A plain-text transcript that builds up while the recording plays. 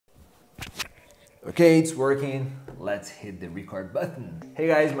Okay, it's working. Let's hit the record button. Hey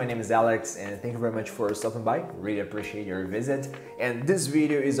guys, my name is Alex and thank you very much for stopping by. Really appreciate your visit. And this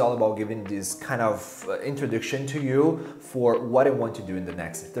video is all about giving this kind of introduction to you for what I want to do in the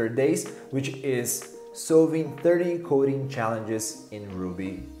next 30 days, which is solving 30 coding challenges in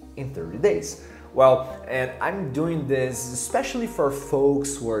Ruby in 30 days. Well, and I'm doing this especially for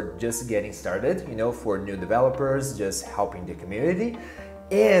folks who are just getting started, for new developers, just helping the community.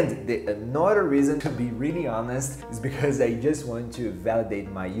 And another reason, to be really honest, is because I just want to validate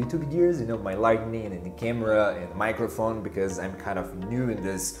my YouTube gears, my lighting and the camera and the microphone, because I'm kind of new in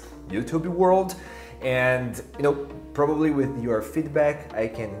this YouTube world. And probably with your feedback, I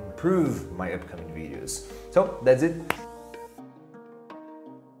can improve my upcoming videos. So that's it.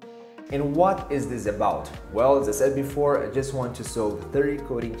 And what is this about? Well, as I said before, I just want to solve 30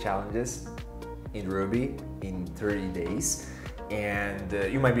 coding challenges in Ruby in 30 days. And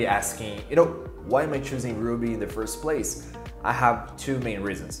you might be asking, why am I choosing Ruby in the first place? I have two main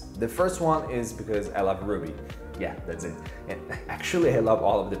reasons. The first one is because I love Ruby. Yeah, that's it. And actually, I love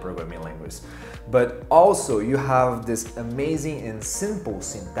all of the programming languages. But also, you have this amazing and simple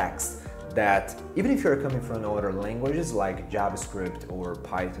syntax that even if you're coming from other languages like JavaScript or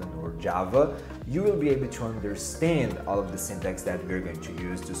Python or Java, you will be able to understand all of the syntax that we're going to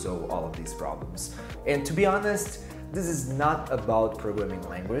use to solve all of these problems. And to be honest, this is not about programming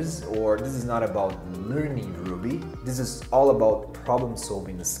languages, or this is not about learning Ruby. This is all about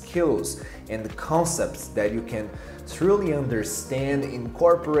problem-solving skills and the concepts that you can truly understand,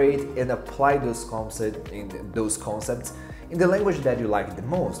 incorporate, and apply those concepts in the language that you like the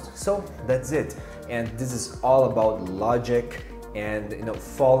most. So that's it. And this is all about logic and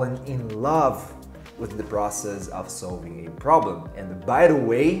falling in love with the process of solving a problem. And by the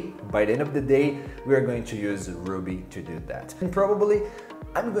way, by the end of the day, we are going to use Ruby to do that. And probably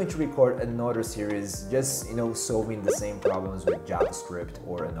I'm going to record another series just solving the same problems with JavaScript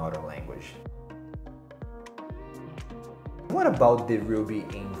or another language. What about the Ruby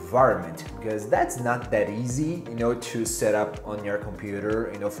environment? Because that's not that easy, to set up on your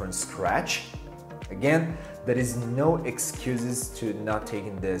computer, from scratch. Again, there is no excuses to not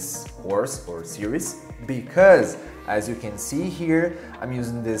taking this course or series, because as you can see here, I'm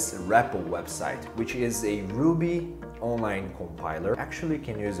using this REPL website, which is a Ruby online compiler. Actually, you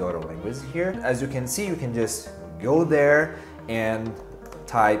can use other languages here. As you can see, you can just go there and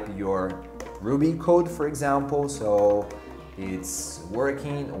type your Ruby code, for example. So it's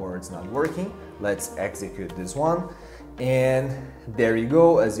working or it's not working. Let's execute this one. And there you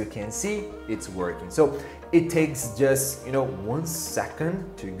go, as you can see, it's working. So it takes just 1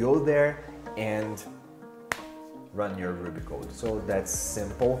 second to go there and run your Ruby code. So that's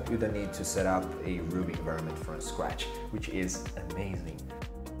simple. You don't need to set up a Ruby environment from scratch, which is amazing.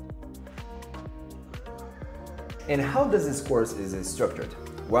 And how does this course is structured?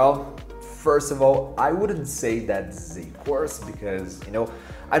 Well, first of all, I wouldn't say that this is a course because,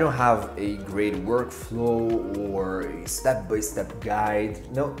 I don't have a great workflow or a step-by-step guide.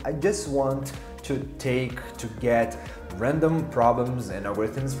 No, I just want to get random problems and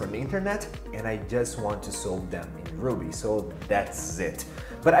algorithms from the internet, and I just want to solve them in Ruby. So that's it.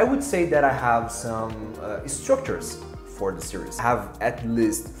 But I would say that I have some structures for the series. I have at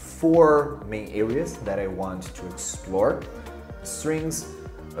least 4 main areas that I want to explore: strings,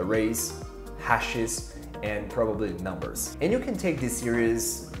 arrays, hashes, and probably numbers. And you can take this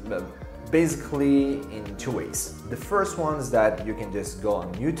series basically in 2 ways. The first one is that you can just go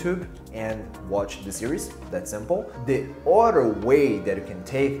on YouTube and watch the series. That's simple. The other way that you can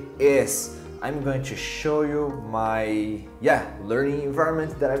take is I'm going to show you my learning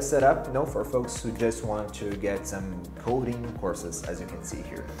environment that I've set up, for folks who just want to get some coding courses, as you can see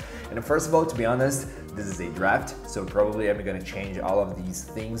here. And first of all, to be honest, this is a draft, so probably I'm going to change all of these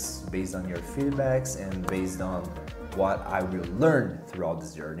things based on your feedbacks and based on what I will learn throughout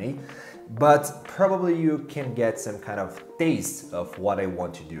this journey. But probably you can get some kind of taste of what I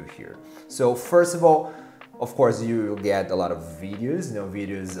want to do here. So first of all, of course, you will get a lot of videos,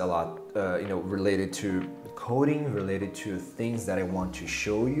 videos a lot, related to coding, related to things that I want to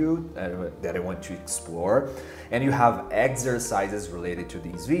show you, that I want to explore. And you have exercises related to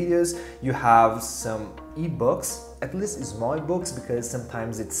these videos. You have some ebooks, at least small ebooks, because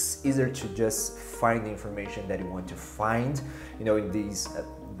sometimes it's easier to just find the information that you want to find, in these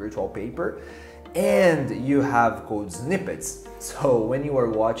virtual paper. And you have code snippets. So when you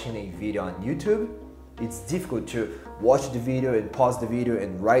are watching a video on YouTube, it's difficult to watch the video and pause the video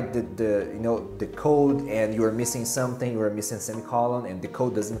and write the code, and you're missing something, you're missing a semicolon, and the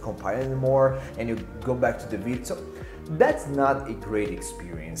code doesn't compile anymore, and you go back to the video. So that's not a great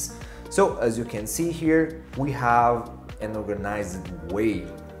experience. So as you can see here, we have an organized way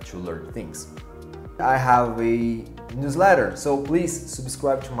to learn things. I have a newsletter, so please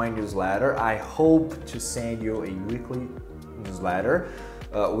subscribe to my newsletter. I hope to send you a weekly newsletter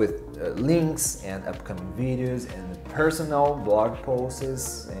with links and upcoming videos and personal blog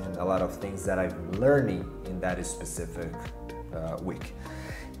posts and a lot of things that I've been learning in that specific week.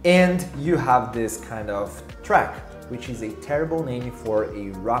 And you have this kind of track, which is a terrible name for a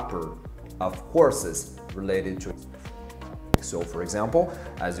wrapper of courses related to. So for example,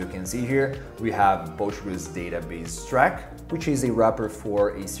 as you can see here, we have Postgres database track, which is a wrapper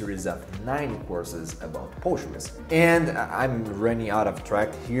for a series of 9 courses about Postgres. And I'm running out of track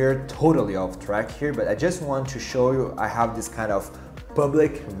here, totally off track here, but I just want to show you I have this kind of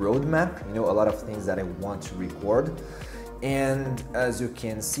public roadmap, you know, a lot of things that I want to record. And as you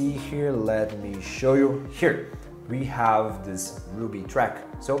can see here, let me show you here. We have this Ruby track.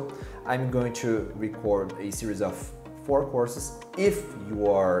 So I'm going to record a series of 4 courses. If you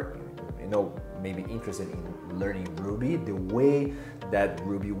are, maybe interested in learning Ruby, the way that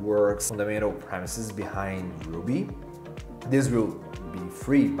Ruby works, fundamental premises behind Ruby. This will be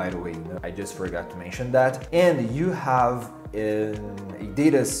free, by the way. I just forgot to mention that. And you have a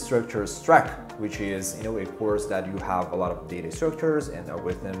data structures track, which is a course that you have a lot of data structures and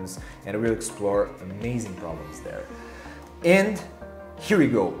algorithms, and we'll explore amazing problems there. And here we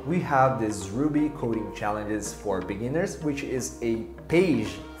go. We have this Ruby coding challenges for beginners, which is a page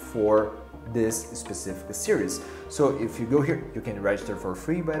for this specific series. So if you go here, you can register for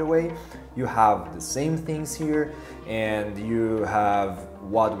free, by the way. You have the same things here, and you have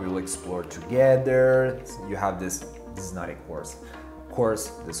what we'll explore together. You have this is not a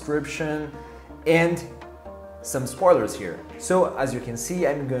course description, and some spoilers here. So as you can see,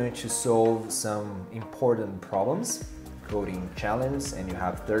 I'm going to solve some important problems, coding challenge, and you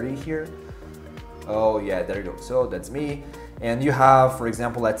have 30 here. Oh yeah, there you go. So that's me. And you have, for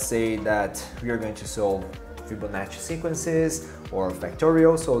example, let's say that we are going to solve Fibonacci sequences or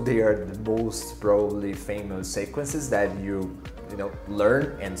factorial. So they are the most probably famous sequences that you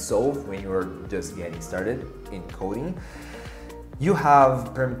learn and solve when you're just getting started in coding. You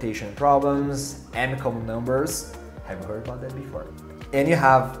have permutation problems, m-com numbers. Have you heard about that before? And you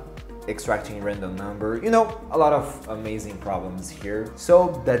have extracting random number, a lot of amazing problems here.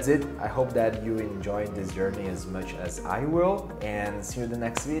 So that's it. I hope that you enjoyed this journey as much as I will, and see you in the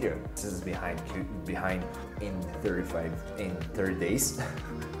next video. This is behind in 30 days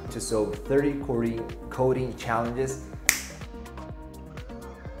to solve 30 coding challenges